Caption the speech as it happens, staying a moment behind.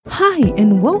Hi,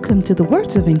 and welcome to the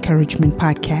Words of Encouragement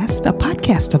podcast, a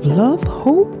podcast of love,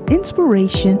 hope,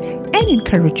 inspiration, and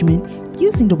encouragement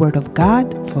using the Word of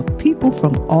God for people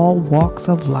from all walks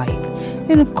of life.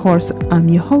 And of course, I'm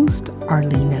your host,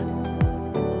 Arlena.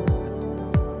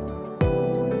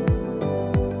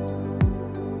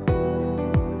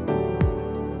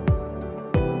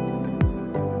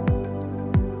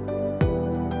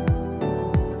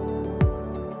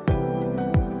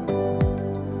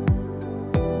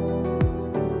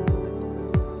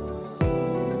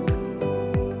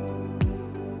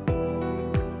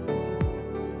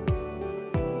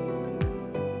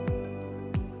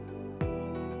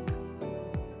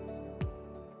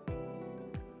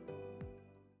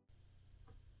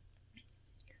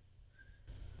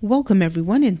 Welcome,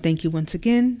 everyone, and thank you once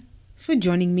again for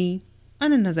joining me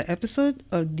on another episode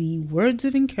of the Words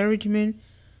of Encouragement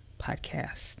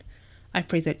podcast. I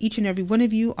pray that each and every one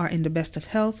of you are in the best of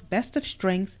health, best of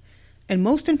strength, and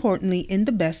most importantly, in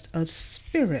the best of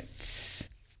spirits.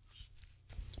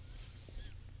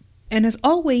 And as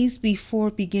always,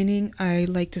 before beginning, I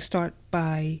like to start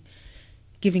by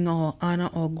giving all honor,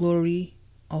 all glory,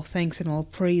 all thanks, and all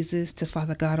praises to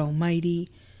Father God Almighty,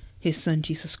 His Son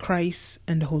Jesus Christ,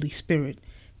 and the Holy Spirit,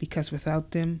 because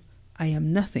without them I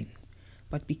am nothing.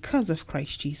 But because of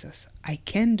Christ Jesus, I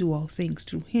can do all things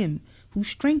through Him who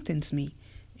strengthens me,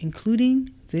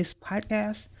 including this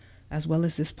podcast as well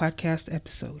as this podcast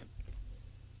episode.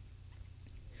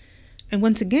 And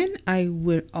once again, I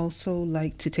would also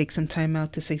like to take some time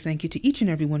out to say thank you to each and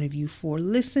every one of you for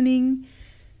listening,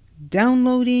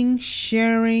 downloading,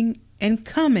 sharing, and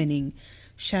commenting.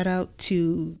 Shout out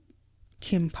to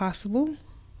Kim Possible.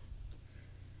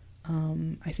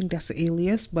 I think that's the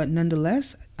alias, but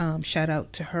nonetheless, shout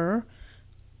out to her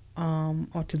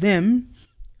or to them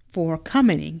for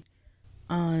commenting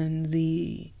on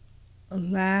the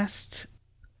last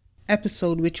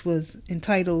episode, which was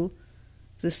entitled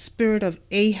The Spirit of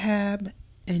Ahab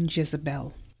and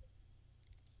Jezebel.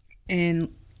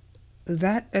 And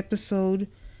that episode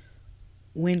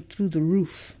went through the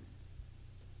roof.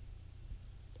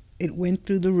 It went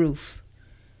through the roof.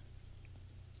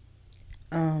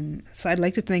 So I'd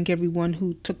like to thank everyone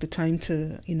who took the time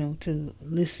to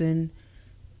listen,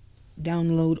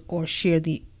 download, or share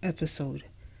the episode.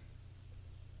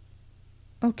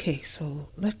 Okay, so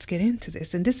let's get into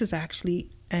this. And this is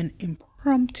actually an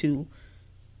impromptu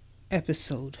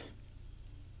episode.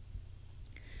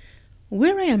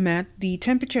 Where I am at, the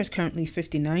temperature is currently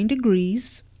 59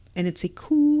 degrees, and it's a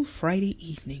cool Friday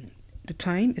evening. The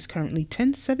time is currently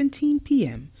 10:17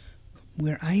 p.m.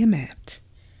 where I am at.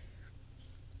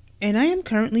 And I am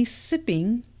currently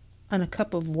sipping on a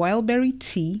cup of wild berry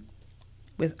tea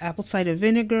with apple cider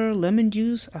vinegar, lemon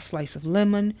juice, a slice of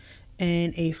lemon,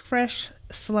 and a fresh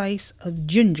slice of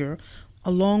ginger,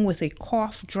 along with a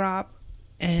cough drop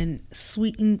and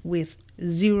sweetened with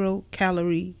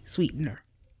 0-calorie sweetener.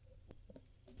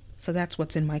 So that's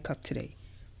what's in my cup today.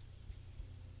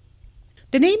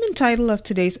 The name and title of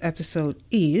today's episode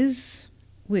is,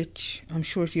 which I'm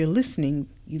sure if you're listening,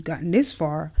 you've gotten this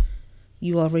far,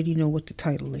 you already know what the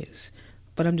title is.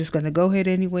 But I'm just going to go ahead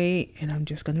anyway, and I'm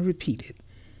just going to repeat it.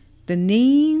 The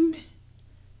name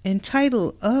and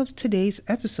title of today's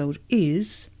episode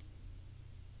is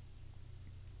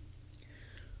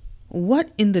What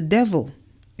in the Devil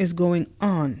is Going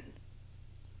On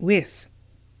with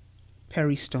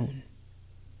Perry Stone?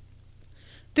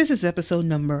 This is episode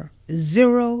number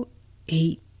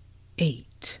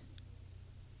 088.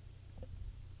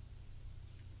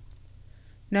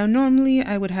 Now, normally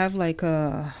I would have like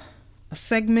a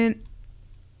segment.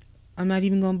 I'm not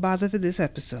even going to bother for this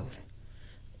episode.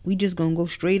 We just going to go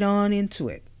straight on into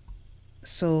it.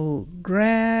 So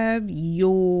grab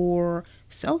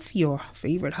yourself your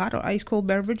favorite hot or ice cold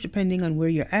beverage, depending on where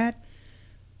you're at,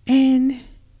 and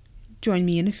join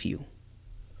me in a few.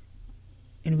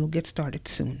 And we'll get started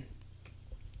soon.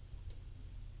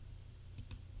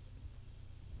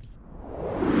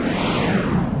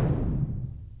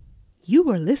 You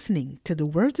are listening to the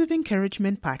Words of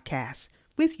Encouragement podcast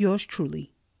with yours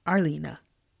truly, Arlena.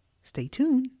 Stay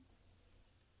tuned.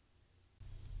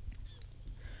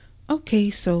 Okay,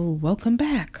 so welcome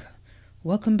back.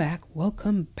 Welcome back.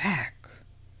 Welcome back.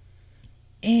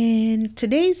 And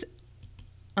today's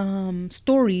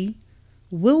story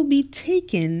will be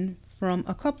taken from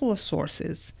a couple of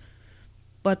sources,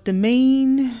 but the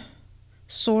main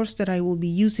source that I will be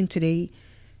using today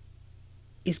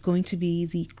is going to be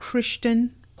the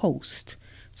Christian Post.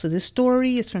 So this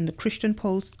story is from the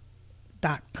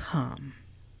ChristianPost.com.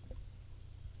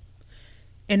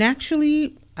 And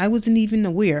actually, I wasn't even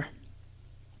aware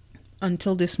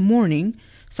until this morning.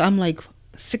 So I'm like,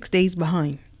 6 days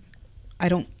behind. I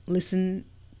don't listen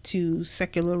to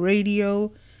secular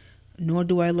radio, nor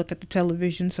do I look at the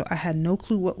television, so I had no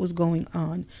clue what was going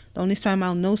on. The only time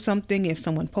I'll know something if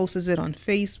someone posts it on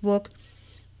Facebook,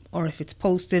 or if it's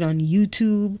posted on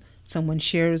YouTube, someone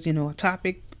shares, a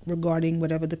topic regarding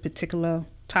whatever the particular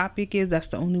topic is. That's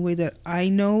the only way that I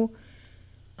know.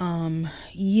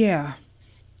 Yeah.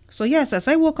 So yes, as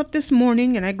I woke up this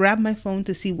morning and I grabbed my phone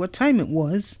to see what time it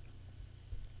was,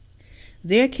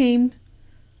 there came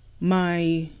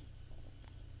my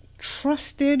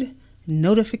trusted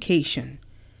notification,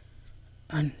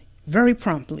 and very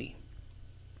promptly,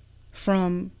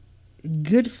 from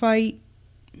Good Fight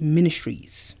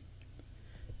Ministries.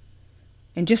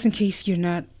 And just in case you're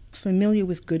not familiar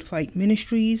with Good Fight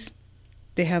Ministries,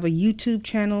 they have a YouTube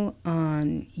channel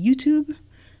on YouTube,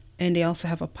 and they also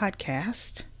have a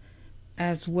podcast,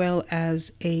 as well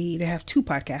as they have two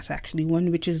podcasts actually. One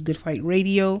which is Good Fight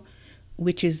Radio,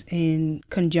 which is in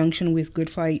conjunction with Good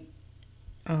Fight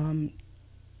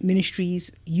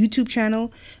Ministries YouTube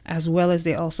channel, as well as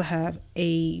they also have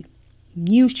a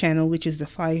news channel, which is the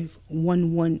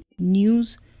 511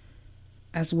 News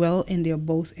as well, and they're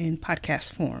both in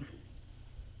podcast form.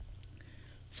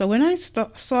 So when I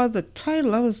saw the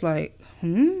title, I was like,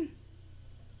 So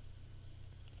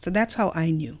that's how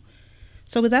I knew.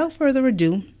 So without further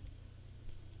ado,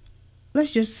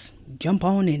 let's just jump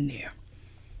on in there.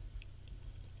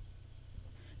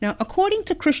 Now, according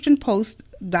to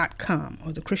ChristianPost.com,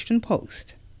 or the Christian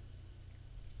Post,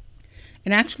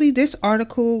 and actually this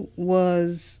article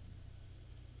was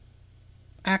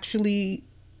actually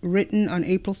written on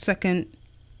April 2nd,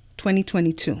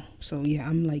 2022. So yeah,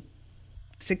 I'm like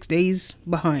 6 days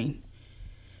behind.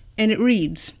 And it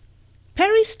reads,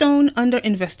 Perry Stone under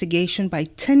investigation by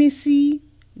Tennessee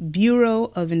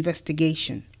Bureau of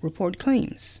Investigation, report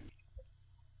claims.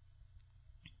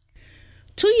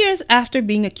 2 years after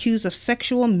being accused of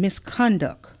sexual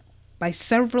misconduct by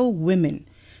several women,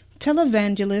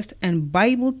 televangelist and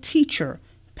Bible teacher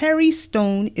Perry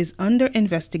Stone is under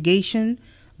investigation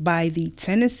by the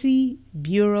Tennessee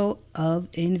Bureau of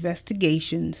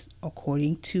Investigations,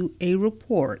 according to a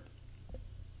report.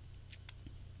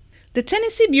 The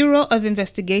Tennessee Bureau of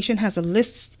Investigation has a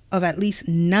list of at least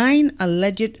 9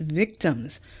 alleged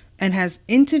victims and has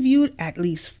interviewed at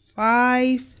least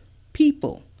 5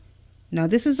 people. Now,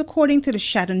 this is according to the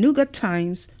Chattanooga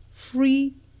Times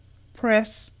Free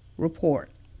Press report.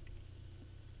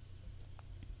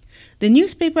 The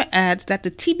newspaper adds that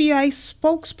the TBI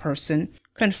spokesperson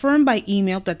confirmed by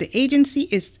email that the agency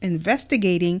is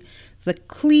investigating the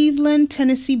Cleveland,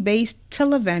 Tennessee-based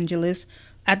televangelist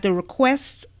at the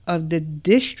request of the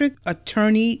District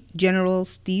Attorney General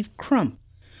Steve Crump,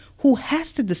 who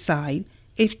has to decide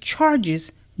if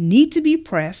charges need to be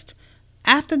pressed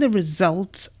after the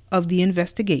results of the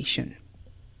investigation.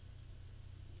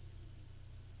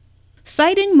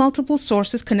 Citing multiple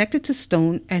sources connected to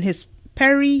Stone and his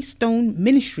Perry Stone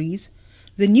Ministries,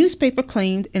 the newspaper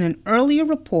claimed in an earlier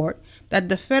report that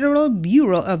the Federal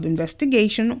Bureau of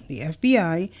Investigation, the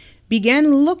FBI,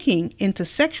 began looking into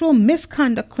sexual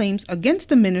misconduct claims against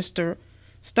the minister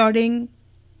starting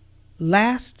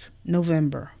last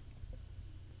November.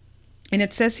 And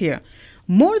it says here,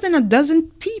 more than a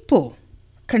dozen people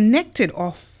connected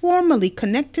or formerly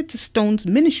connected to Stone's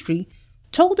ministry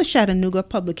told the Chattanooga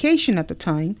publication at the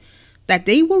time that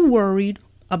they were worried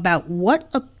about what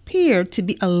appeared to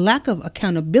be a lack of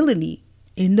accountability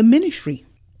in the ministry.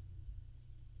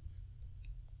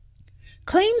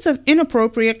 Claims of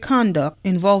inappropriate conduct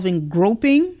involving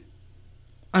groping,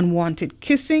 unwanted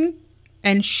kissing,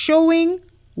 and showing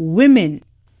women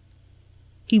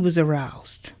he was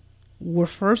aroused were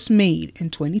first made in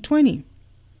 2020.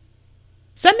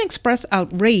 Some expressed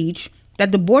outrage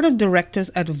that the board of directors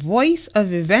at Voice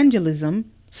of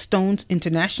Evangelism, Stone's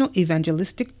international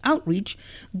evangelistic outreach,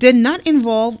 did not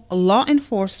involve law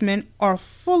enforcement or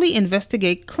fully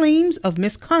investigate claims of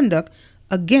misconduct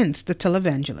against the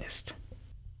televangelist.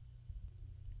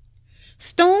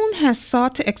 Stone has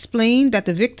sought to explain that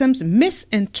the victims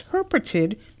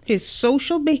misinterpreted his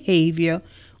social behavior,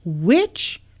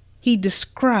 which he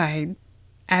described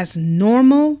as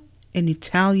normal in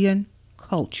Italian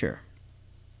culture.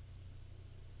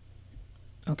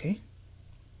 Okay.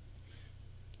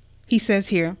 He says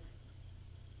here,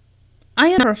 I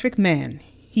am a perfect man,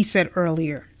 he said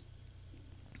earlier.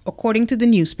 According to the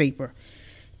newspaper,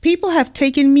 people have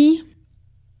taken me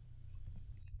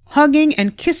hugging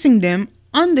and kissing them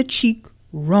on the cheek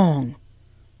wrong.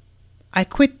 I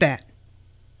quit that.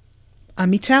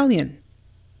 I'm Italian.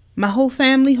 My whole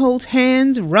family holds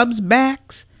hands, rubs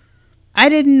backs. I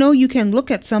didn't know you can look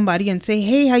at somebody and say,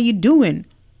 hey, how you doing?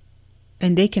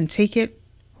 and they can take it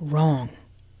wrong.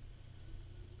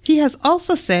 He has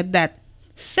also said that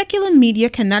secular media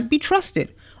cannot be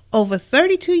trusted. Over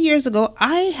 32 years ago,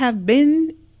 I have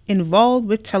been involved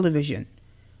with television.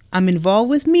 I'm involved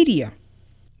with media.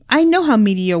 I know how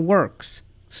media works,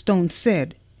 Stone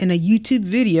said in a YouTube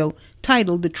video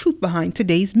titled The Truth Behind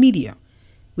Today's Media,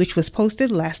 which was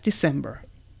posted last December.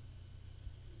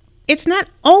 It's not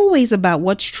always about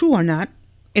what's true or not.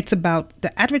 It's about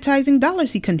the advertising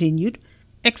dollars, he continued,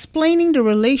 explaining the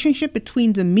relationship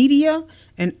between the media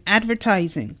and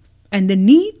advertising and the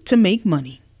need to make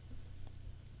money.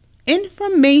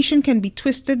 Information can be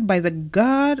twisted by the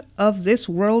God of this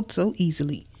world so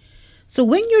easily. So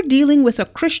when you're dealing with a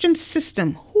Christian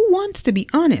system, who wants to be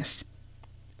honest?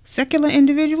 Secular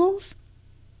individuals?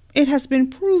 It has been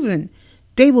proven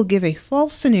they will give a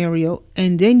false scenario,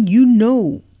 and then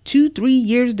 2-3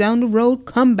 years down the road,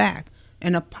 come back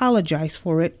and apologize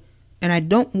for it. And I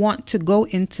don't want to go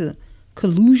into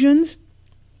collusions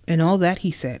and all that,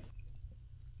 he said.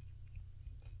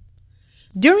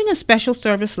 During a special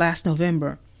service last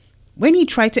November, when he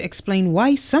tried to explain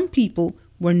why some people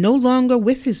were no longer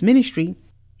with his ministry,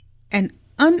 an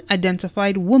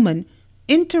unidentified woman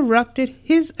interrupted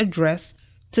his address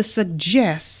to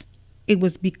suggest it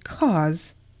was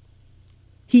because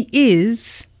he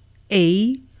is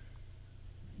a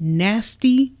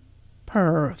nasty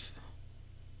perv.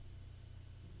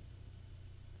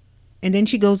 And then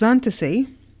she goes on to say,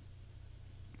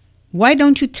 why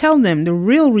don't you tell them the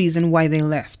real reason why they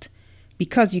left?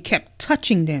 Because you kept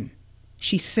touching them,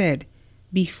 she said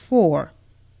before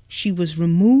she was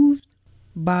removed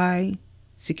by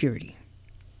security.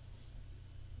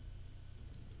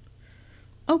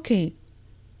 Okay.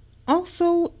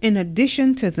 Also, in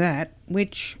addition to that,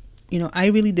 which, I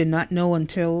really did not know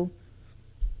until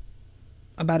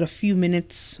about a few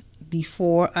minutes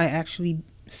before I actually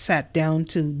sat down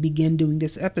to begin doing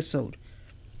this episode.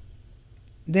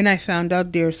 Then I found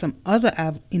out there are some other,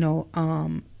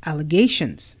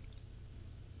 allegations.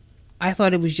 I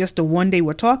thought it was just the one they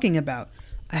were talking about.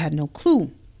 I had no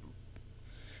clue.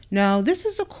 Now, this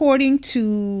is according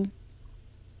to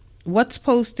what's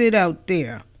posted out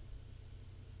there.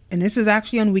 And this is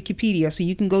actually on Wikipedia, so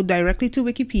you can go directly to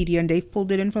Wikipedia, and they've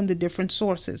pulled it in from the different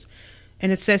sources.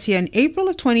 And it says here, in April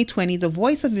of 2020, the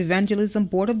Voice of Evangelism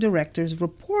Board of Directors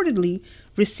reportedly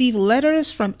received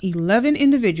letters from 11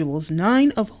 individuals,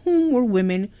 9 of whom were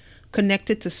women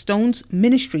connected to Stone's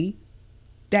ministry,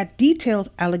 that detailed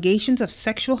allegations of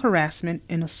sexual harassment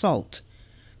and assault.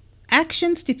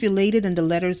 Actions stipulated in the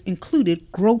letters included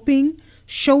groping,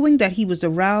 showing that he was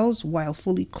aroused while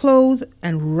fully clothed,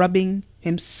 and rubbing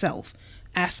himself,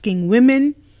 asking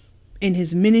women in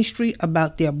his ministry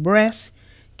about their breasts,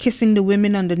 kissing the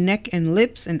women on the neck and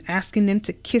lips, and asking them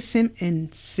to kiss him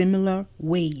in similar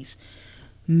ways,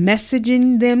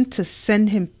 messaging them to send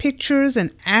him pictures,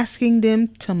 and asking them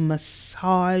to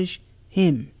massage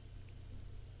him.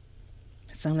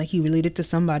 It sounds like he related to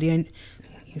somebody, and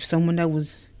someone that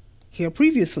was here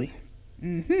previously.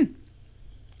 And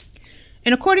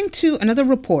according to another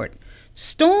report,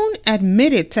 Stone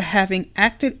admitted to having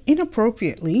acted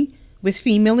inappropriately with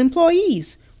female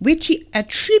employees, which he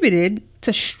attributed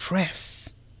to stress.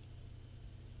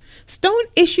 Stone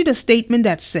issued a statement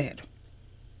that said,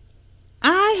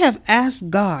 I have asked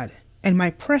God and my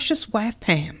precious wife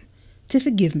Pam to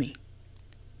forgive me.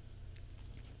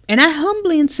 And I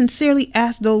humbly and sincerely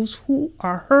ask those who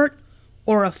are hurt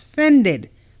or offended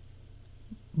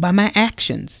by my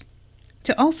actions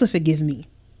to also forgive me.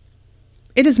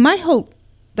 It is my hope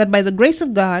that by the grace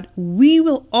of God, we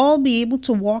will all be able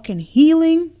to walk in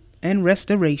healing and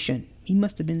restoration. He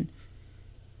must have been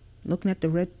looking at the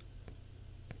red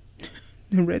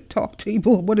talk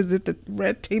table. What is it? The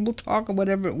red table talk or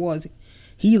whatever it was.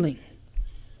 Healing.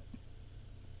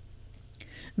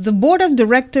 The board of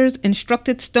directors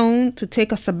instructed Stone to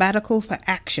take a sabbatical for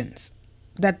actions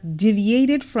that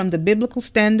deviated from the biblical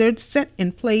standards set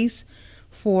in place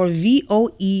for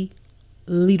VOE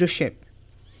leadership.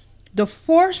 The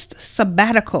forced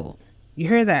sabbatical, you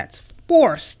hear that?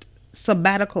 Forced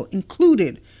sabbatical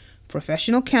included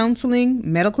professional counseling,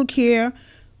 medical care,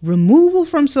 removal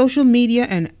from social media,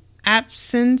 and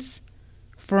absence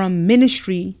from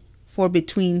ministry for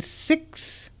between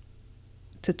 6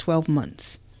 to 12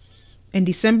 months. In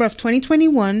December of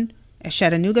 2021, a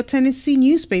Chattanooga, Tennessee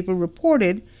newspaper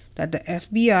reported that the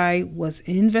FBI was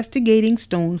investigating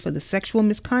Stone for the sexual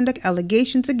misconduct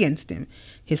allegations against him,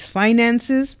 his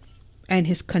finances, and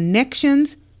his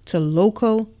connections to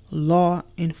local law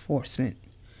enforcement.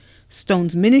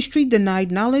 Stone's ministry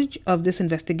denied knowledge of this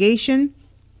investigation,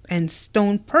 and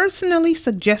Stone personally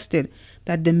suggested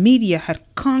that the media had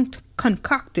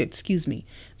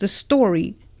the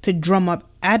story to drum up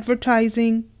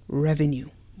advertising revenue.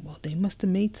 Well, they must have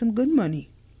made some good money.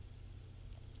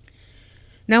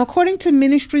 Now, according to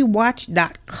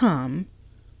ministrywatch.com,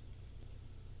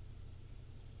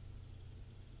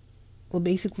 well,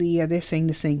 basically, yeah, they're saying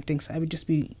the same thing. So I would just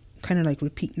be kind of like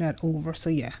repeating that over. So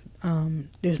yeah,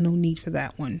 there's no need for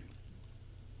that one.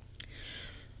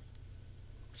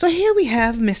 So here we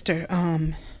have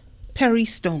Mr. Perry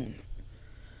Stone.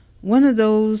 One of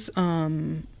those, I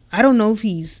don't know if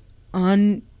he's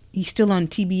still on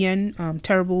TBN,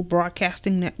 Terrible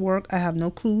Broadcasting Network. I have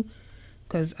no clue,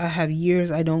 because I have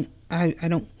years I don't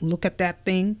look at that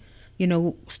thing. You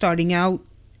know, starting out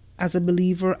as a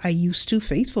believer, I used to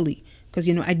faithfully, because,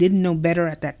 you know, I didn't know better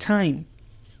at that time.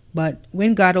 But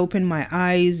when God opened my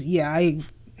eyes, yeah,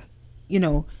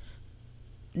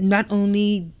 not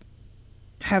only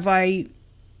have I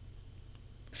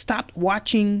stopped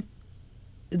watching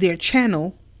their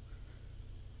channel,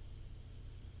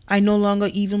 I no longer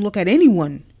even look at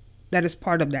anyone that is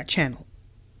part of that channel,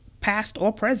 past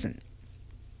or present.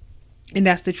 And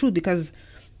that's the truth, because,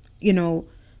 you know,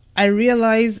 I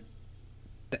realize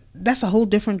that's a whole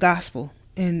different gospel.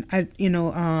 And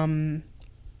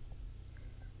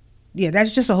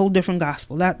that's just a whole different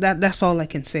gospel. That's all I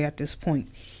can say at this point.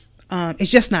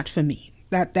 It's just not for me.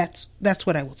 That's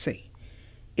what I would say.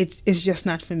 It's just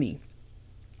not for me.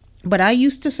 But I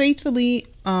used to faithfully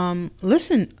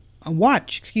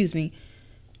watch.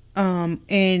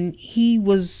 And he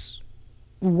was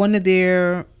one of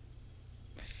their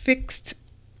fixed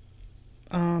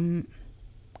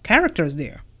characters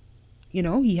there. You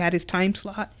know, he had his time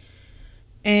slot,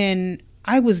 and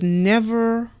I was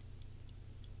never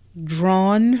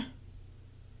drawn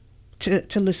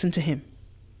to listen to him.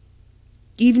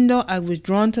 Even though I was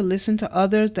drawn to listen to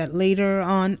others that later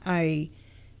on I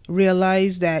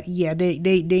realized that, yeah,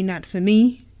 they not for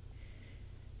me.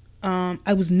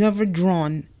 I was never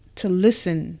drawn to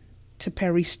listen to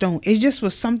Perry Stone. It just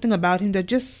was something about him that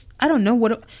just, I don't know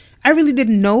what, I really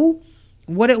didn't know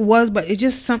what it was, but it's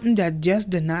just something that just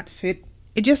did not fit.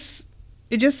 I just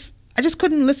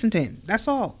couldn't listen to him. That's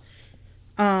all.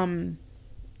 I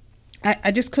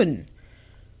just couldn't.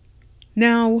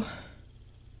 Now,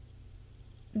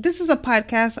 this is a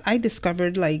podcast I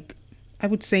discovered, like, I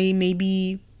would say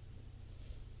maybe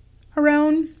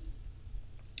around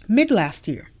mid last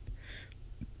year.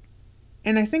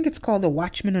 And I think it's called the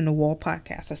Watchman on the Wall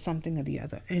podcast or something or the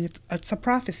other. And it's a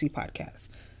prophecy podcast.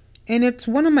 And it's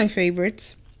one of my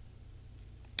favorites.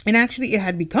 And actually, it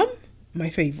had become my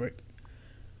favorite.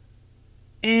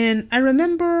 And I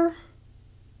remember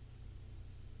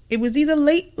it was either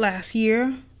late last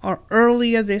year or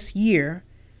earlier this year.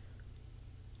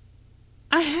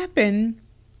 I happened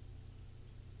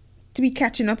to be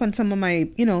catching up on some of my,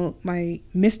 my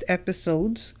missed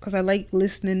episodes, because I like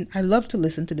listening. I love to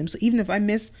listen to them. So even if I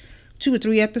miss 2 or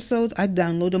 3 episodes, I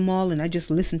download them all and I just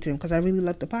listen to them, because I really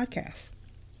love the podcast.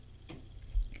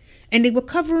 And they were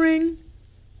covering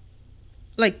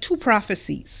like 2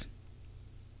 prophecies.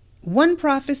 One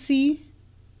prophecy,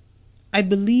 I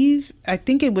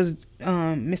think it was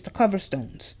Mr.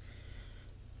 Coverstone's.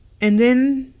 And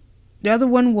then the other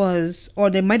one was, or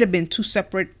there might have been 2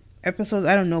 separate episodes,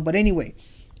 I don't know. But anyway,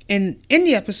 and in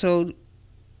the episode,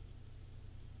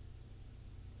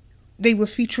 they were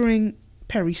featuring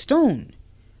Perry Stone.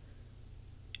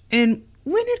 And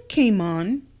when it came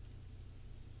on,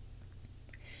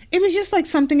 it was just like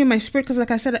something in my spirit, because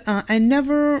like I said, it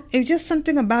was just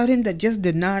something about him that just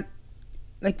did not,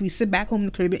 like we sit back home in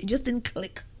the Caribbean, it just didn't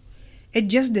click. It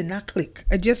just did not click.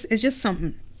 It's just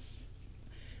something.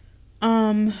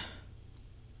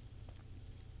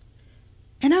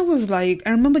 And I was like, I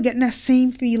remember getting that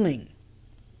same feeling.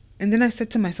 And then I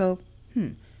said to myself,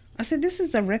 I said, this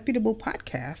is a reputable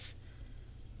podcast.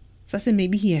 So I said,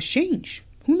 maybe he has changed.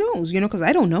 Who knows? Because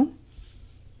I don't know.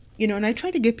 And I try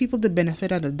to give people the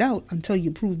benefit of the doubt until you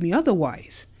prove me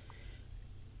otherwise.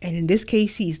 And in this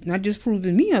case, he's not just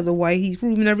proving me otherwise, he's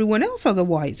proving everyone else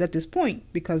otherwise at this point.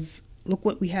 Because look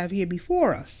what we have here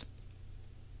before us.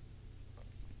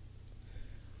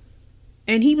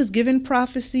 And he was given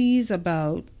prophecies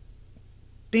about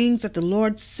things that the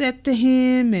Lord said to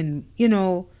him. And,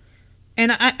 and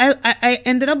I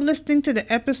ended up listening to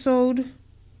the episode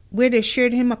where they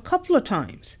shared him a couple of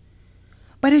times.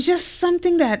 But it's just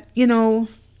something that, it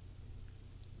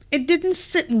didn't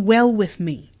sit well with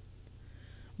me.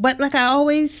 But like I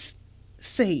always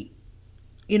say,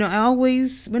 when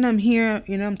I'm here,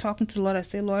 I'm talking to the Lord, I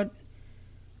say, Lord,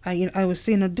 I was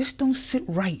saying, no, this don't sit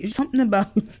right. It's something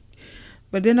about...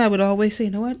 But then I would always say, you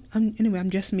know what? I'm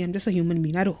just me. I'm just a human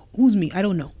being. Who's me? I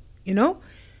don't know.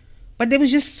 But But there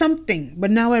was just something. But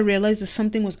now I realize that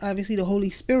something was obviously the Holy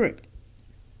Spirit.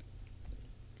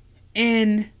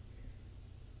 And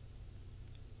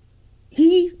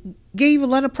he gave a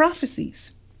lot of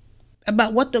prophecies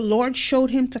about what the Lord showed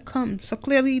him to come. So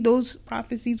clearly those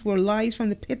prophecies were lies from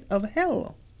the pit of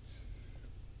hell.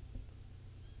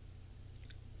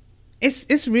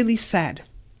 It's really sad.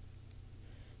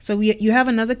 So you have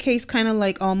another case kind of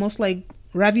like almost like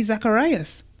Ravi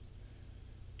Zacharias.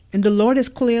 And the Lord is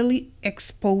clearly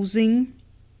exposing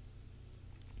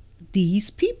these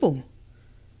people.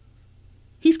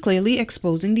 He's clearly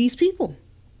exposing these people.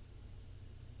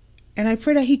 And I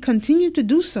pray that he continue to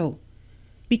do so.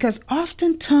 Because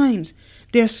oftentimes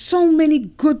there are so many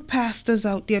good pastors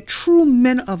out there, true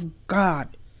men of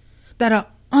God, that are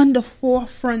on the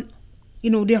forefront.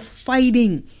 They're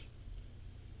fighting,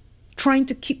 trying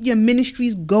to keep their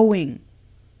ministries going.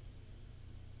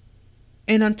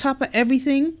 And on top of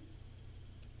everything,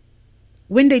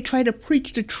 when they try to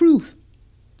preach the truth,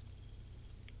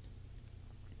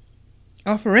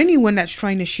 or for anyone that's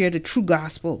trying to share the true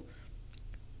gospel,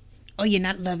 oh, you're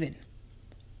not loving.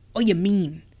 Oh, you're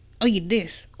mean. Oh, you're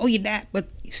this. Oh, you're that. But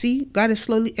see, God is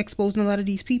slowly exposing a lot of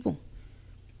these people.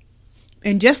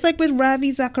 And just like with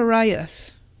Ravi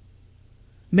Zacharias,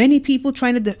 many people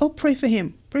trying to, pray for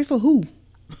him. Pray for who?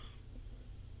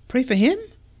 Pray for him?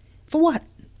 For what?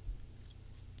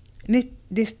 And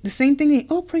the same thing,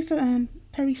 pray for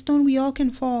Perry Stone, we all can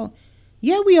fall.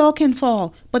 Yeah, we all can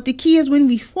fall. But the key is when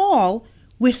we fall,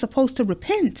 we're supposed to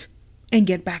repent and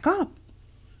get back up.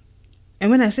 And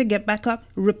when I say get back up,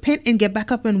 repent and get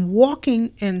back up and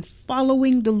walking and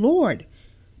following the Lord.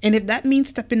 And if that means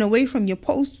stepping away from your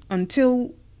post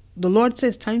until the Lord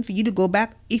says time for you to go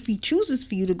back, if he chooses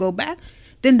for you to go back,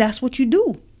 then that's what you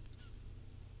do.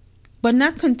 But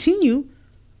not continue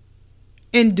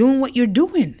and doing what you're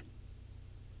doing.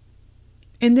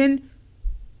 And then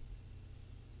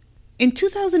in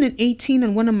 2018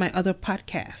 on one of my other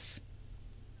podcasts,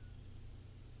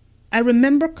 I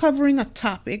remember covering a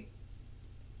topic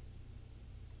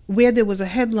where there was a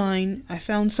headline I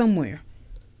found somewhere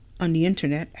on the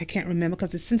internet. I can't remember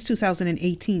because it's since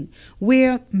 2018,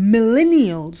 where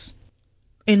millennials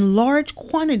in large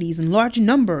quantities and large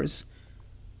numbers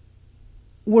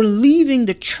were leaving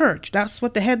the church. That's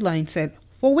what the headline said,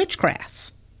 for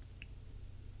witchcraft.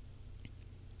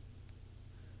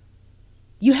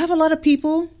 You have a lot of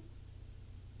people,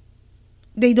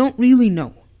 they don't really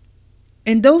know.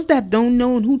 And those that don't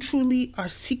know and who truly are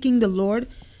seeking the Lord,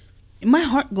 my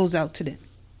heart goes out to them.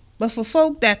 But for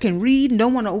folk that can read and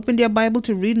don't want to open their Bible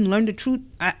to read and learn the truth,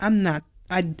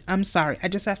 I'm sorry. I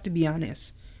just have to be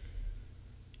honest.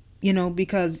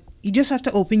 Because you just have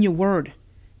to open your word.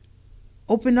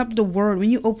 Open up the word. When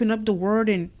you open up the word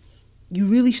and you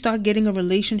really start getting a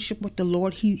relationship with the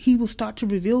Lord, he will start to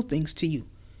reveal things to you,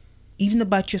 even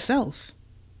about yourself.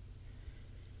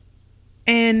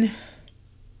 And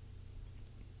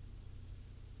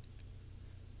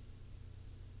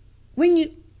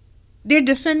they're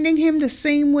defending him the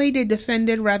same way they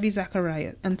defended Ravi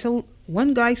Zacharias, until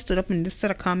one guy stood up in this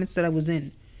set of comments that I was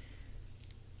in,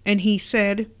 and he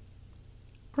said,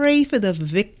 pray for the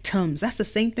victims. That's the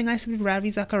same thing I said with Ravi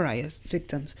Zacharias,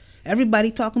 victims. Everybody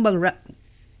talking about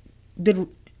did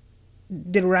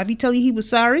Ravi tell you he was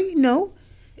sorry? No.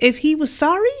 If he was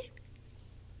sorry,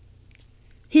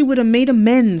 he would have made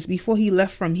amends before he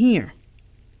left from here.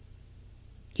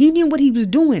 He knew what he was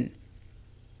doing.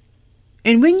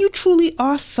 And when you truly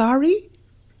are sorry,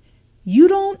 you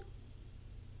don't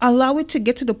allow it to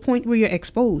get to the point where you're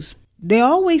exposed. They're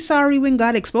always sorry when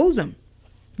God exposes them.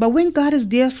 But when God is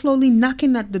there slowly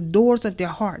knocking at the doors of their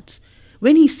hearts,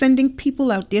 when he's sending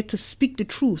people out there to speak the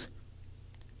truth,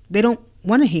 they don't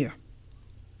want to hear.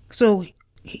 So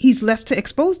he's left to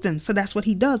expose them. So that's what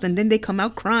he does. And then they come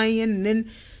out crying. And then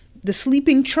the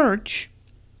sleeping church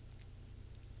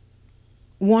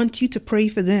wants you to pray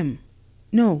for them.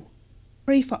 No.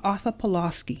 Pray for Arthur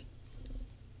Pawlowski.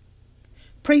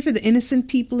 Pray for the innocent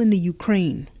people in the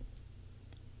Ukraine.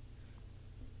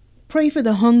 Pray for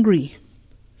the hungry.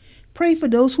 Pray for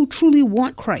those who truly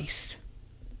want Christ.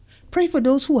 Pray for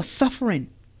those who are suffering.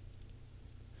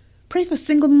 Pray for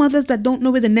single mothers that don't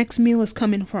know where the next meal is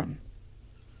coming from.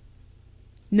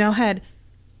 Now, had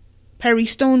Perry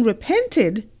Stone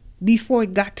repented before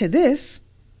it got to this,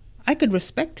 I could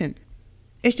respect him.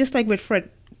 It's just like with Fred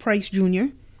Price Jr.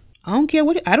 I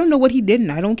don't know what he did,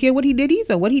 and I don't care what he did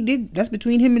either. What he did, that's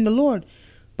between him and the Lord.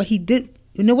 But he did,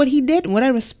 you know what he did? What I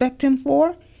respect him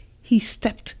for? He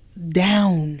stepped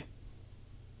down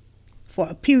for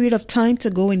a period of time to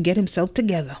go and get himself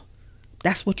together.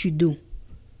 That's what you do.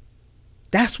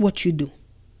 That's what you do.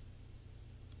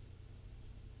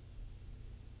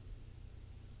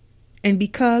 And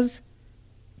because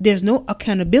there's no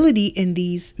accountability in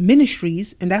these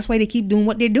ministries, and that's why they keep doing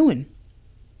what they're doing.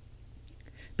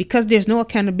 Because there's no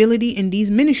accountability in these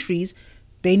ministries,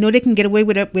 they know they can get away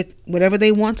with whatever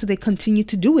they want, so they continue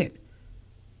to do it.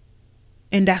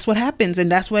 And that's what happens.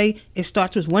 And that's why it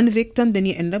starts with one victim, then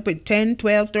you end up with 10,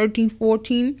 12, 13,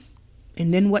 14.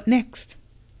 And then what next?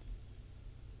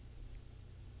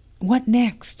 What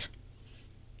next?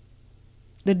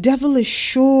 The devil is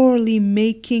surely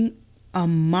making a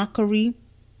mockery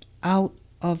out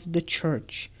of the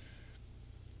church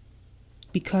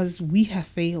because we have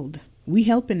failed. We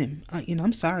helping him.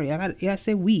 I'm sorry. I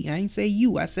say we. I ain't say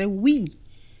you. I say we.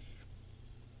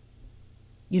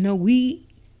 We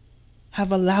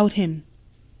have allowed him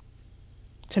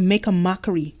to make a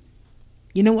mockery.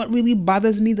 You know what really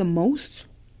bothers me the most?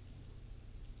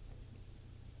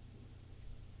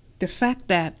 The fact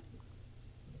that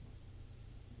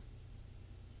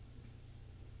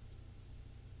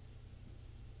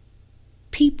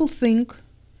people think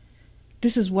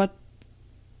this is what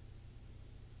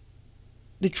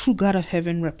the true God of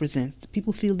heaven represents.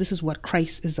 People feel this is what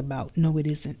Christ is about. No, it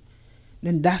isn't.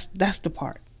 Then that's the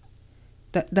part.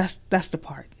 That's the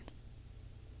part.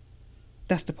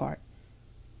 That's the part.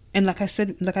 And like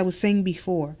I was saying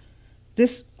before,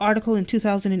 this article in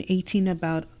 2018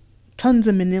 about tons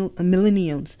of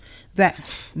millennials that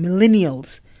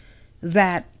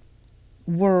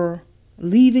were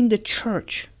leaving the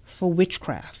church for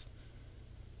witchcraft.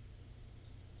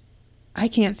 I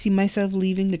can't see myself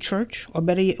leaving the church, or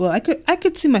better yet, well, I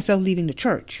could see myself leaving the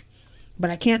church, but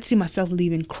I can't see myself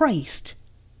leaving Christ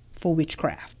for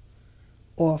witchcraft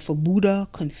or for Buddha,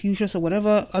 Confucius, or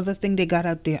whatever other thing they got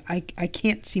out there. I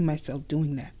can't see myself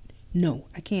doing that. No,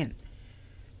 I can't.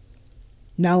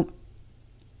 Now,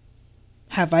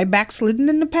 have I backslidden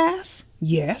in the past?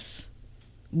 Yes,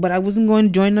 but I wasn't going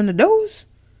to join none of those.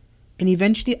 And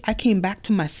eventually I came back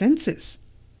to my senses,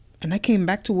 and I came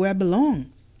back to where I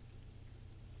belong.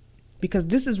 Because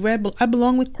this is where I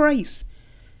belong with Christ.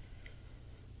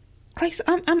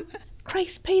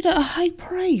 Christ paid a high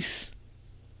price.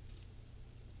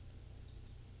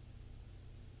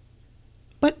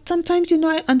 But sometimes,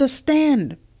 I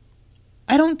understand.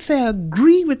 I don't say I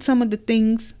agree with some of the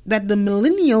things that the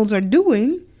millennials are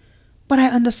doing, but I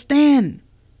understand.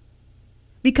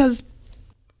 Because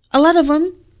a lot of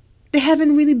them, they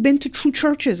haven't really been to true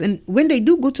churches. And when they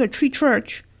do go to a true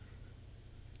church,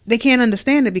 they can't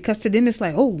understand it, because to them it's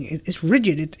like, oh, it's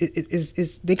rigid.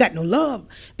 It's they got no love,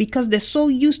 because they're so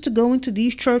used to going to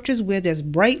these churches where there's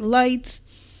bright lights,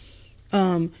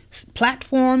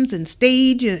 platforms and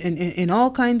stage and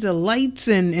all kinds of lights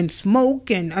and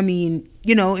smoke and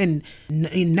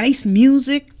and nice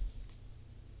music,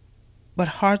 but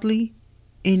hardly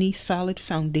any solid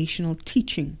foundational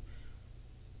teaching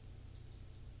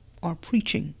or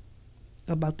preaching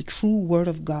about the true word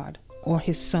of God or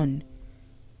his son,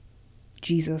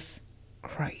 Jesus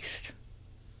Christ.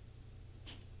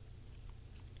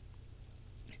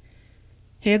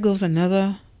 Here goes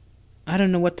another, I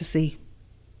don't know what to say.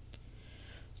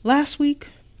 Last week,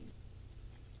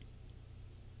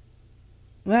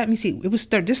 let me see, it was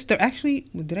actually,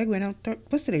 did I go out,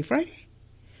 what's today, Friday?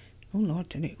 Oh Lord,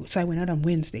 today, so I went out on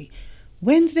Wednesday.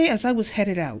 Wednesday, as I was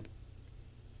headed out,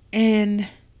 and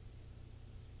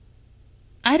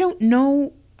I don't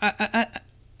know,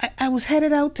 I was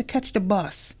headed out to catch the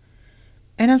bus.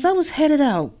 And as I was headed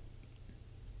out,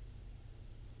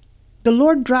 the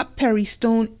Lord dropped Perry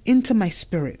Stone into my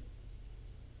spirit.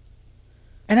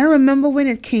 And I remember when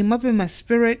it came up in my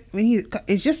spirit,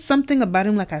 it's just something about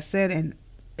him, like I said, and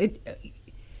it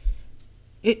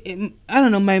I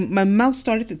don't know, my mouth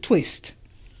started to twist.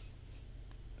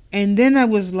 And then I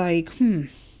was like,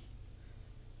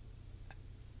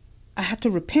 I had to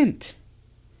repent,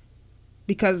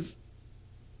 because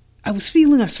I was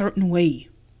feeling a certain way.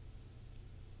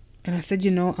 And I said,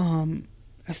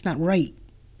 that's not right.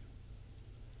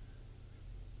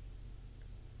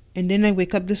 And then I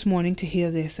wake up this morning to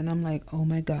hear this, and I'm like, oh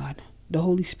my God, the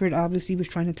Holy Spirit obviously was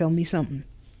trying to tell me something,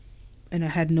 and I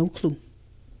had no clue.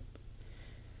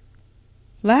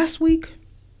 Last week,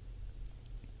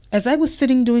 as I was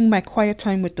sitting doing my quiet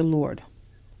time with the Lord,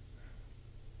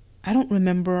 I don't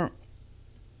remember,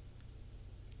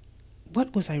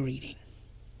 what was I reading?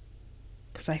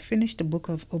 Because I finished the book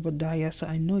of Obadiah, so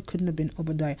I know it couldn't have been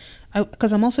Obadiah.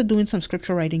 Because I'm also doing some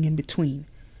scripture writing in between.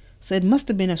 So it must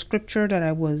have been a scripture that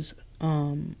I was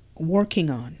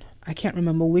working on. I can't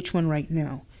remember which one right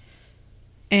now.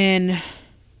 And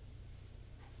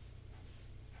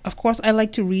of course, I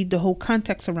like to read the whole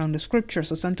context around the scripture.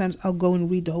 So sometimes I'll go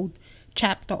and read the whole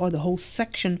chapter or the whole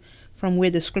section from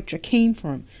where the scripture came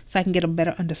from so I can get a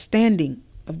better understanding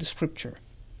of the scripture.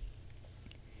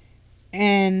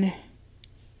 And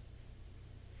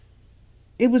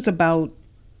it was about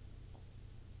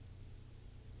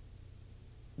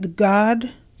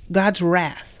God's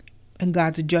wrath and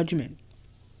God's judgment.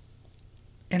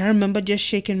 And I remember just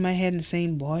shaking my head and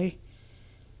saying, boy,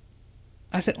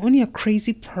 I said, only a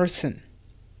crazy person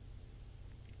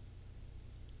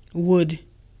would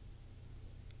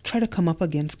try to come up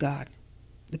against God.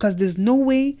 Because there's no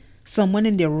way someone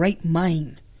in their right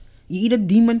mind, you either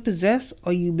demon possessed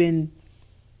or you've been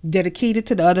dedicated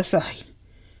to the other side.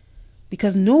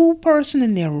 Because no person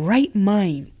in their right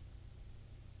mind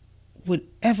would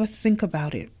ever think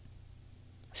about it.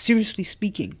 Seriously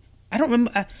speaking. I don't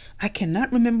remember. I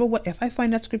cannot remember what, if I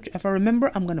find that scripture, if I remember,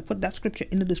 I'm going to put that scripture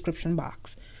in the description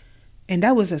box. And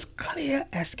that was as clear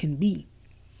as can be.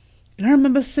 And I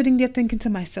remember sitting there thinking to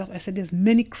myself, I said, there's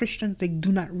many Christians, they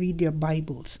do not read their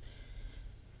Bibles.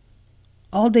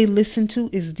 All they listen to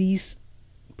is these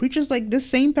preachers like this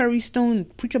same Perry Stone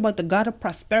preach about the God of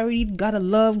prosperity, God of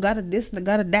love, God of this, the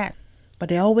God of that. But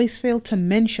they always fail to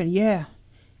mention,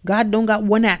 God don't got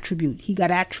one attribute. He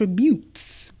got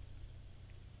attributes.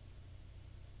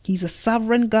 He's a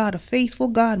sovereign God, a faithful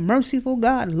God, merciful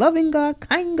God, loving God,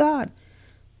 kind God.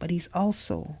 But he's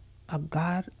also a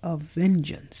God of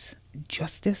vengeance,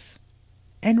 justice,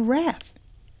 and wrath.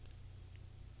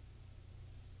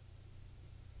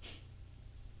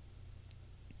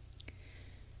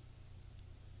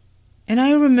 And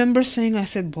I remember saying, I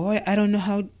said, boy, I don't know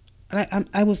how,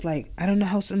 I was like, I don't know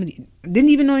how somebody, didn't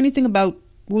even know anything about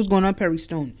what was going on Perry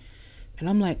Stone. And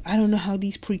I'm like, I don't know how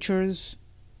these preachers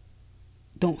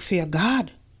don't fear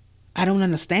God. I don't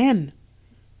understand.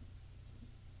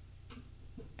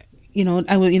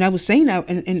 I was saying that,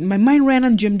 and my mind ran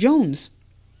on Jim Jones.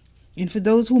 And for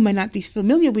those who might not be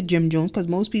familiar with Jim Jones, because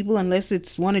most people, unless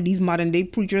it's one of these modern day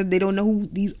preachers, they don't know who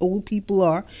these old people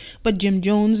are. But Jim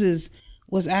Jones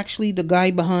was actually the guy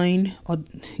behind, or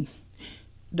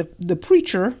the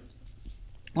preacher,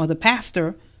 or the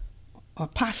pastor, or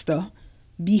pastor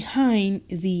behind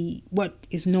what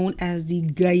is known as the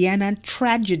Guyana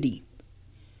tragedy,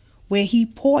 where he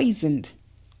poisoned,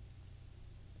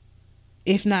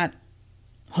 if not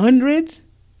hundreds,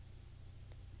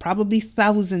 probably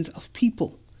thousands of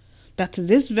people. That to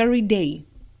this very day,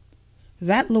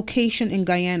 that location in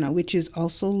Guyana, which is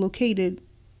also located,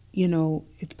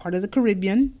 it's part of the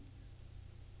Caribbean.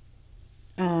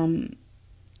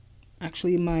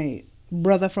 Actually, my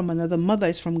brother from another mother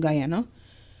is from Guyana.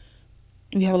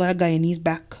 We have a lot of Guyanese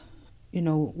back,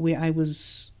 where I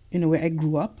was, where I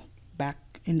grew up,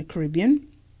 back in the Caribbean.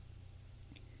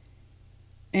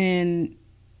 And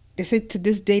they said to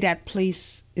this day that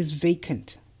place is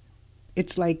vacant.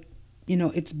 It's like,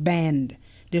 it's banned.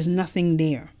 There's nothing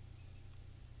there.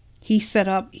 He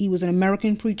was an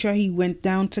American preacher. He went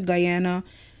down to Guyana.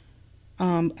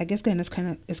 I guess Guyana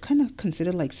is kind of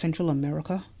considered like Central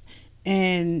America.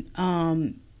 And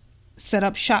set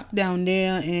up shop down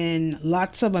there, and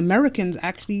lots of Americans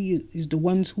actually is the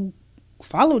ones who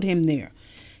followed him there.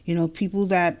 People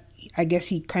that I guess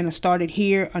he kind of started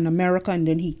here in America, and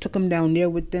then he took them down there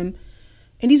with them.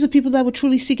 And these are people that were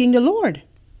truly seeking the Lord.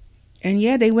 And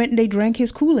they went and they drank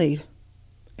his Kool-Aid,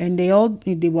 and they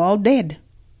were all dead,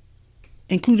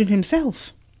 including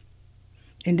himself.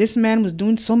 And this man was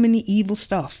doing so many evil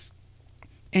stuff.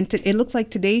 And it looks like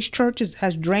today's church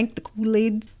has drank the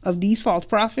Kool-Aid of these false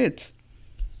prophets.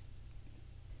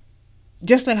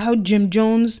 Just like how Jim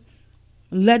Jones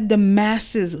led the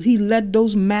masses. He led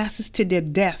those masses to their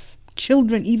death.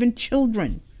 Children, even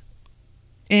children.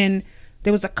 And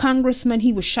there was a congressman,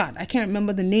 he was shot. I can't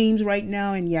remember the names right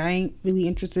now. And I ain't really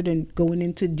interested in going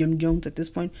into Jim Jones at this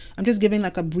point. I'm just giving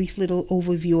like a brief little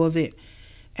overview of it.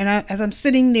 And as I'm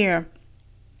sitting there,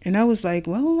 and I was like,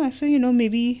 well, I said,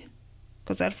 maybe...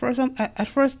 Because at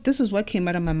first, this is what came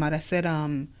out of my mouth. I said,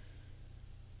 I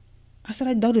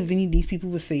doubt if any of these people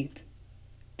were saved.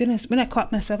 Then when I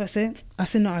caught myself, I said,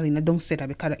 no, Arlena, don't say that,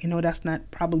 because, that's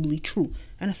not probably true.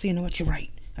 And I said, you know what, you're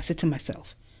right. I said to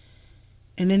myself.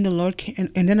 And then the Lord came,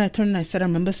 and then I turned and I said, I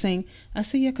remember saying,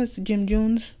 yeah, because Jim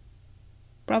Jones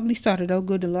probably started out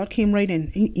good. The Lord came right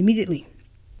in immediately,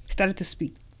 started to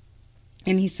speak.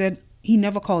 And he said, he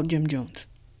never called Jim Jones.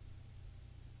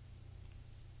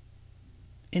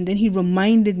 And then he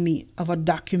reminded me of a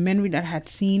documentary that I had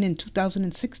seen in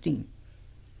 2016,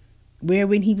 where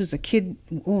when he was a kid,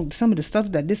 some of the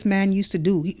stuff that this man used to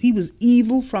do, he was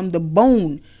evil from the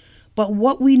bone. But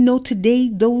what we know today,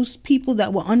 those people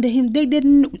that were under him, they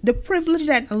didn't, the privilege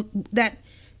that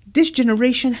this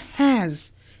generation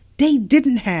has, they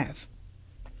didn't have.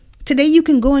 Today you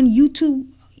can go on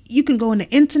YouTube, You can go on the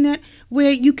internet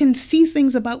where you can see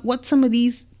things about what some of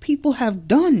these people have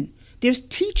done. There's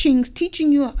teachings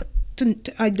teaching you to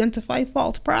identify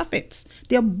false prophets.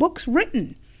 There are books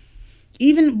written,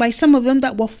 even by some of them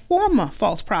that were former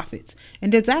false prophets.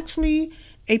 And there's actually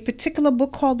a particular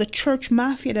book called The Church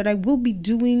Mafia that I will be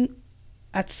doing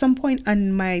at some point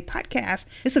on my podcast.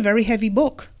 It's a very heavy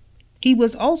book. He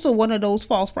was also one of those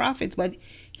false prophets, but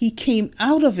he came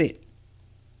out of it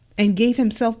and gave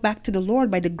himself back to the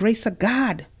Lord by the grace of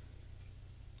God.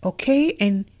 Okay?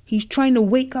 And he's trying to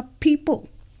wake up people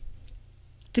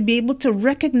to be able to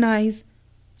recognize,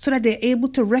 so that they're able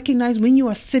to recognize when you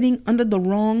are sitting under the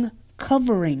wrong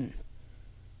covering.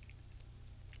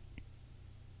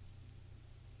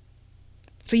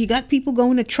 So you got people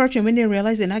going to church, and when they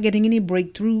realize they're not getting any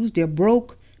breakthroughs, they're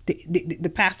broke.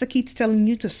 The pastor keeps telling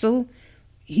you to sow.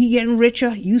 He getting richer.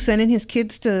 You sending his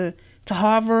kids to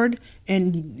Harvard,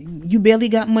 and you barely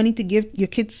got money to give your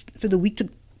kids for the week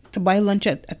to buy lunch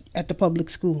at the public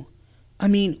school. I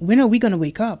mean, when are we going to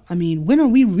wake up? I mean, when are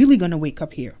we really going to wake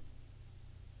up here?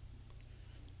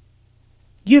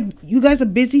 You guys are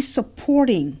busy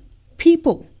supporting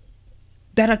people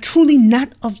that are truly not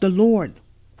of the Lord.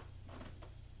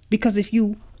 Because if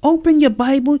you open your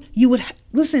Bible, you would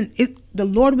listen. The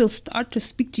Lord will start to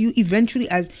speak to you eventually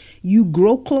as you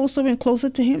grow closer and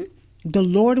closer to Him. The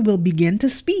Lord will begin to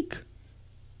speak.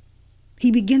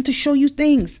 He begin to show you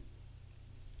things.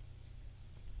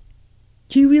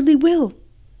 He really will.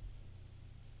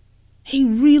 He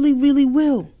really, really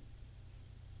will.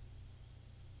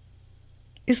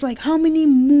 It's like, how many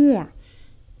more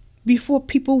before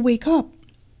people wake up?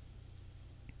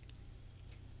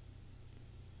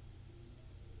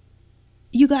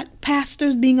 You got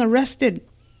pastors being arrested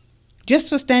just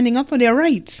for standing up for their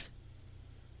rights.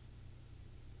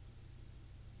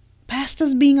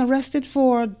 Pastors being arrested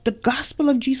for the gospel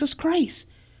of Jesus Christ.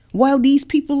 While these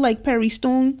people like Perry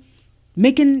Stone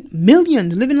making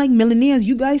millions, living like millionaires,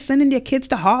 you guys sending their kids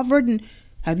to Harvard. And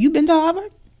have you been to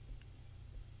Harvard?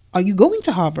 Are you going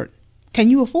to Harvard? Can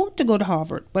you afford to go to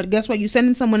Harvard? But guess what? You're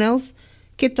sending someone else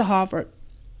kid to Harvard.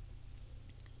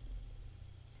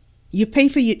 You're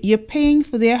paying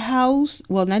for their house.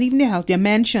 Well, not even their house, their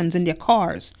mansions and their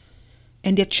cars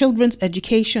and their children's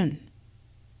education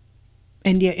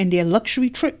and their luxury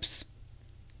trips.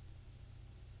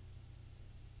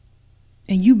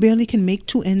 And you barely can make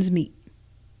two ends meet.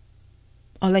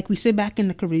 Or like we say back in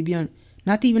the Caribbean,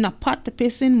 not even a pot to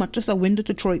piss in, much as a window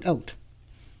to throw it out.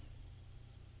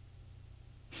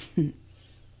 And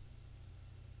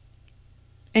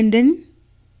then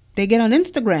they get on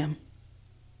Instagram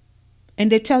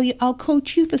and they tell you, I'll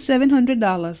coach you for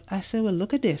 $700. I said, well,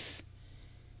 look at this.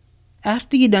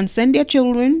 After you done send their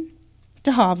children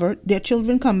to Harvard, their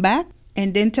children come back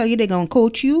and then tell you they're going to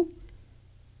coach you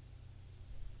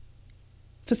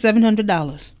for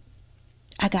 $700.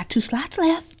 I got 2 slots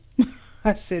left.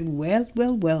 I said,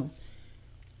 well.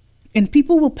 And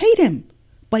people will pay them.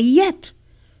 But yet,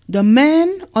 the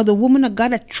man or the woman of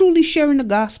God that truly sharing the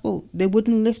gospel, they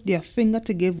wouldn't lift their finger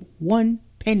to give 1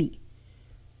 penny.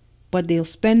 But they'll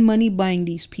spend money buying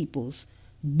these people's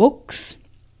books,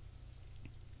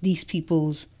 these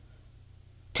people's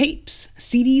tapes,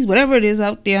 CDs, whatever it is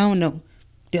out there, I don't know.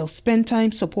 They'll spend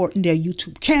time supporting their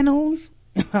YouTube channels.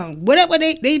 Whatever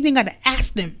they even got to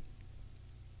ask them.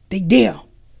 They dare.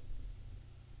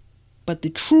 But the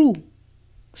true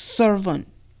servant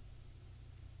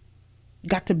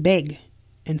got to beg.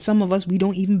 And some of us, we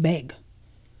don't even beg.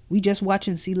 We just watch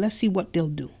and see. Let's see what they'll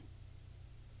do.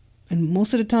 And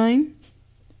most of the time,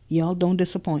 y'all don't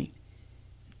disappoint.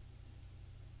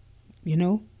 You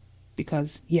know?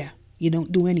 Because, you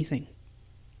don't do anything.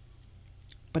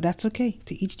 But that's okay.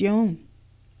 To each their own.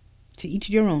 To each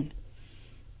their own.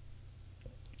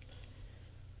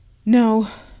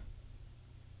 Now,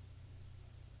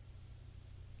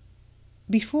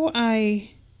 before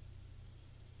I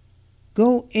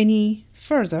go any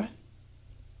further,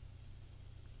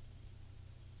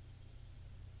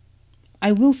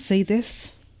 I will say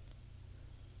this.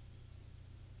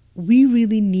 We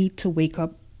really need to wake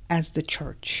up as the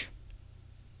church.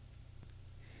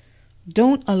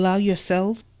 Don't allow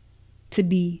yourself to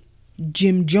be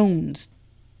Jim Jones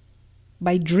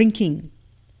by drinking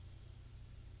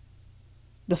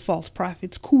the false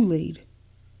prophet's Kool-Aid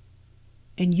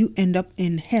and you end up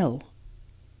in hell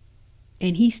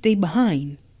and he stay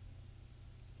behind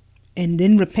and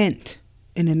then repent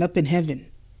and end up in heaven.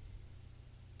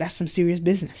 That's some serious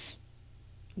business.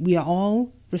 We are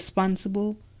all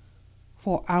responsible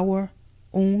for our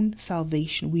own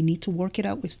salvation. We need to work it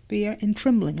out with fear and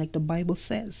trembling, like the Bible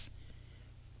says.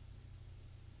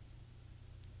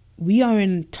 We are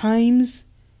in times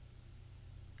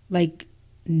like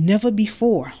never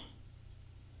before.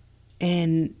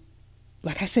 And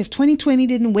like I said, if 2020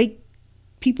 didn't wake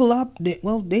people up,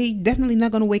 they definitely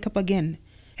not going to wake up again.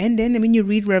 And then when you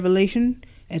read Revelation,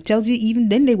 it tells you even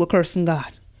then they were cursing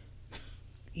God.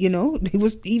 They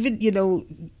was even,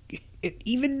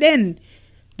 even then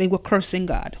they were cursing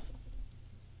God.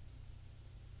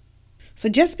 So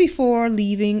just before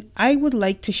leaving, I would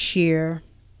like to share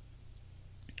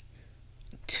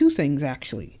two things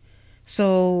actually.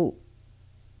 So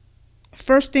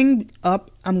first thing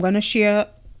up, I'm going to share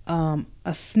a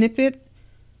snippet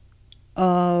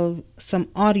of some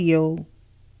audio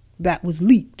that was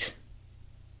leaked.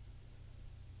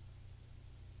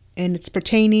 And it's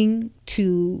pertaining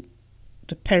to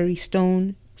the Perry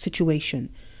Stone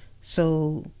situation.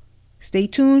 So stay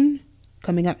tuned.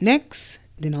 Coming up next,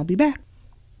 then I'll be back.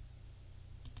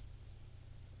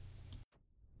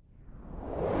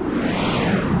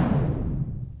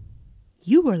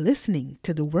 You are listening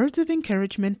to the Words of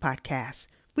Encouragement podcast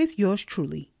with yours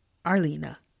truly,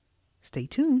 Arlena. Stay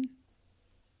tuned.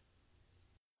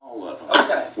 All of them.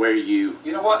 Okay. Where you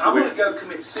know what? I'm going to go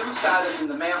commit suicide up in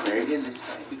the mountains and end this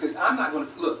thing. Because I'm not going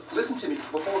to, look, listen to me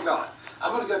before God.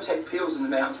 I'm going to go take pills in the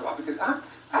mountains for a while because I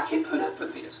can't put up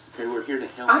with this. Okay, we're here to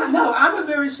help. I know. I'm a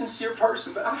very sincere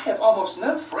person, but I have almost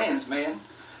no friends, man.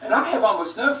 And I have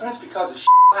almost no friends because of shit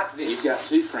like this. You've got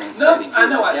two friends. No, I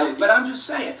know I do, but I'm just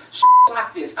saying, shit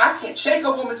like this. I can't shake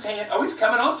a woman's hand. Oh, it's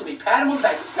coming on to me. Pat him on the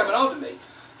back. It's coming on to me.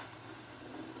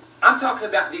 I'm talking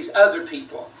about these other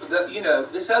people.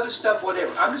 This other stuff,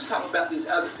 whatever. I'm just talking about these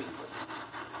other people.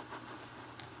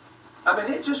 I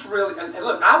mean, it just really, and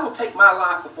look, I will take my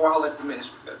life before I'll let the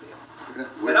ministry go down.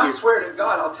 And I swear to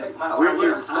God, I'll take my life.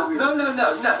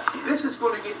 No. This is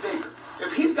going to get bigger.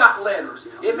 If he's got letters,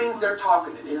 it means they're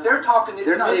talking it. If they're talking it,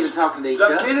 they're not even talking to each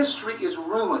other. The ministry is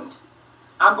ruined.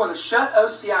 I'm going to shut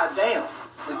OCI down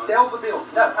and sell the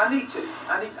building. No, I need to.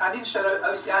 I need to shut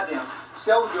OCI down,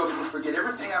 sell the building, and forget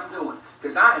everything I'm doing.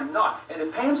 Because I am not. And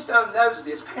if Pam Stone knows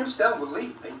this, Pam Stone will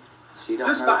leave me. She don't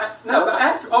Just know.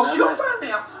 She'll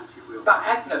find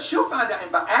out. She'll find out,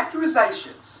 and by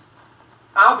accusations,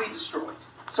 I'll be destroyed.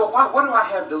 So what do I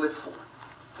have to live for?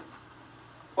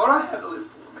 What do I have to live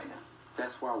for, man?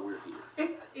 That's why we're here.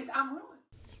 I'm ruined.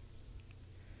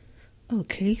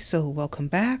 Okay, so welcome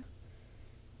back.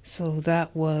 So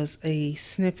that was a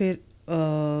snippet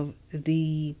of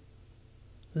the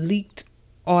leaked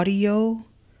audio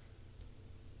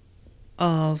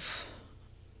of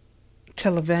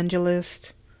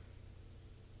televangelist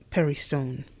Perry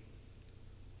Stone.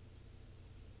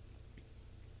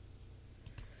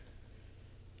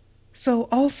 So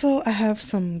also I have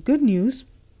some good news.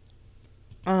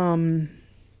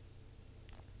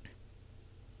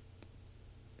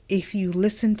 If you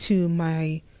listen to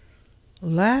my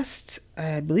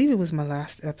I believe it was my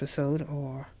last episode,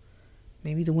 or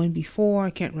maybe the one before, I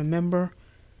can't remember.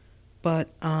 But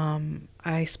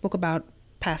I spoke about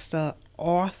Pastor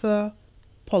Arthur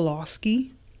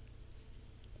Pawlowski.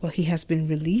 Well, he has been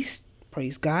released,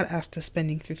 praise God, after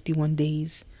spending 51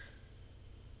 days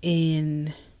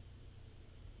in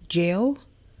jail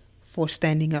for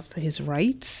standing up for his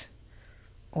rights,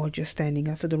 or just standing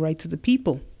up for the rights of the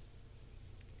people.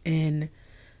 And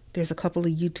there's a couple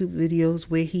of YouTube videos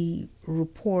where he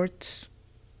reports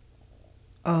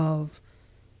of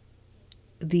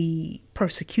the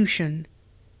persecution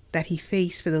that he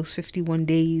faced for those 51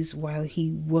 days while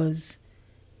he was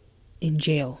in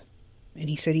jail. And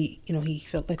he said he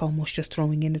felt like almost just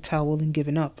throwing in the towel and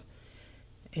giving up.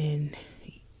 And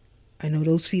I know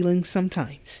those feelings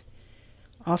sometimes.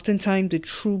 Oftentimes, the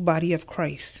true body of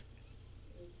Christ,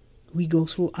 we go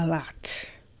through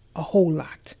a whole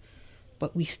lot,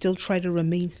 but we still try to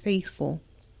remain faithful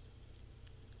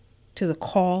to the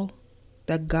call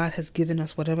that God has given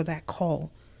us, whatever that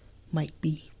call might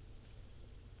be.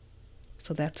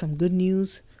 So that's some good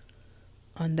news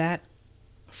on that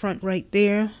front right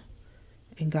there.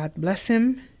 And God bless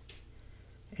him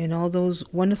and all those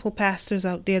wonderful pastors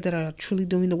out there that are truly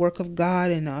doing the work of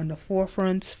God and on the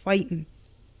forefronts fighting.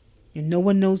 And no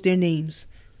one knows their names,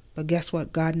 but guess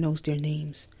what? God knows their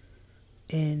names.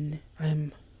 And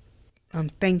I'm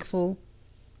thankful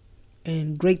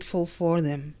and grateful for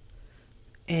them.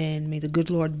 And may the good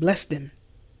Lord bless them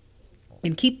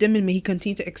and keep them, and may he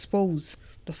continue to expose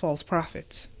the false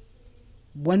prophets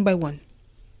one by one.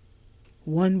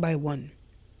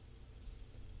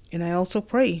 And I also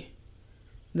pray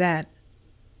that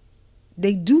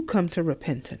they do come to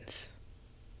repentance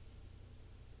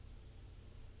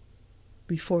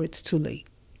before it's too late.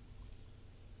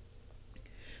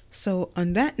 So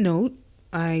on that note,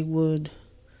 I would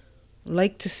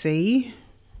like to say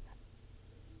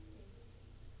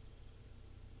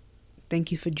Thank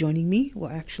you for joining me.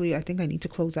 Well, actually, I think I need to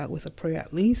close out with a prayer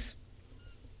at least.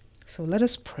 So let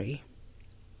us pray.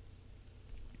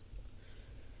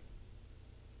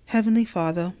 Heavenly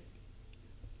Father,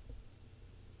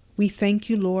 we thank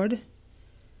you, Lord,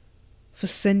 for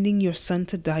sending your Son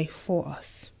to die for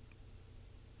us.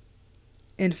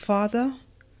 And Father,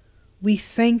 we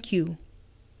thank you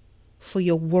for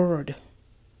your word.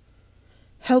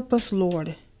 Help us,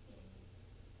 Lord,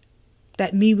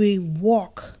 that may we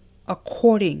walk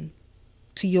according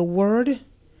to your word,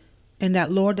 and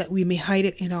that, Lord, that we may hide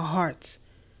it in our hearts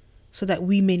so that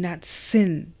we may not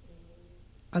sin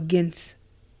against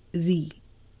thee,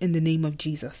 in the name of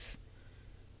Jesus.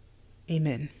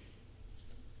 Amen.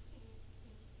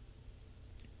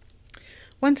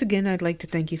 Once again, I'd like to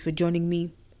thank you for joining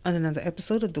me on another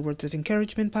episode of the Words of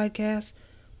Encouragement podcast.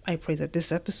 I pray that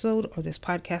this episode or this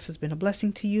podcast has been a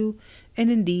blessing to you. And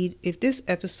indeed, if this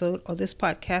episode or this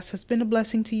podcast has been a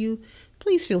blessing to you,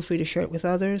 please feel free to share it with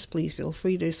others. Please feel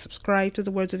free to subscribe to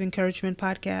the Words of Encouragement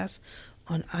podcast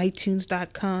on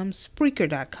iTunes.com,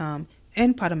 Spreaker.com,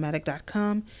 and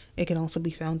Podomatic.com. It can also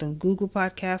be found on Google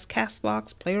Podcasts,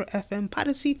 Castbox, Player FM,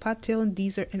 Podyssey, Podtail, and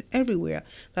Deezer, and everywhere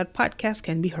that podcasts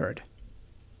can be heard.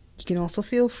 You can also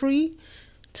feel free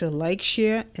to like,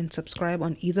 share, and subscribe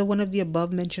on either one of the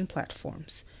above mentioned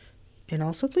platforms. And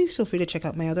also please feel free to check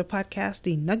out my other podcast,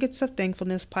 the Nuggets of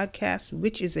Thankfulness podcast,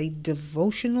 which is a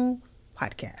devotional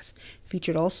podcast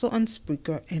featured also on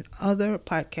Spreaker and other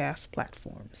podcast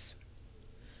platforms.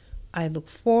 I look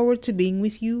forward to being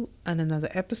with you on another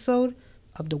episode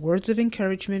of the Words of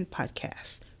Encouragement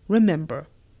podcast. Remember,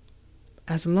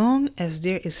 as long as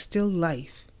there is still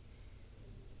life,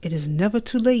 it is never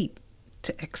too late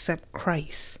to accept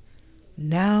Christ.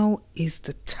 Now is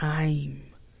the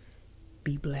time.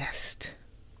 Be blessed.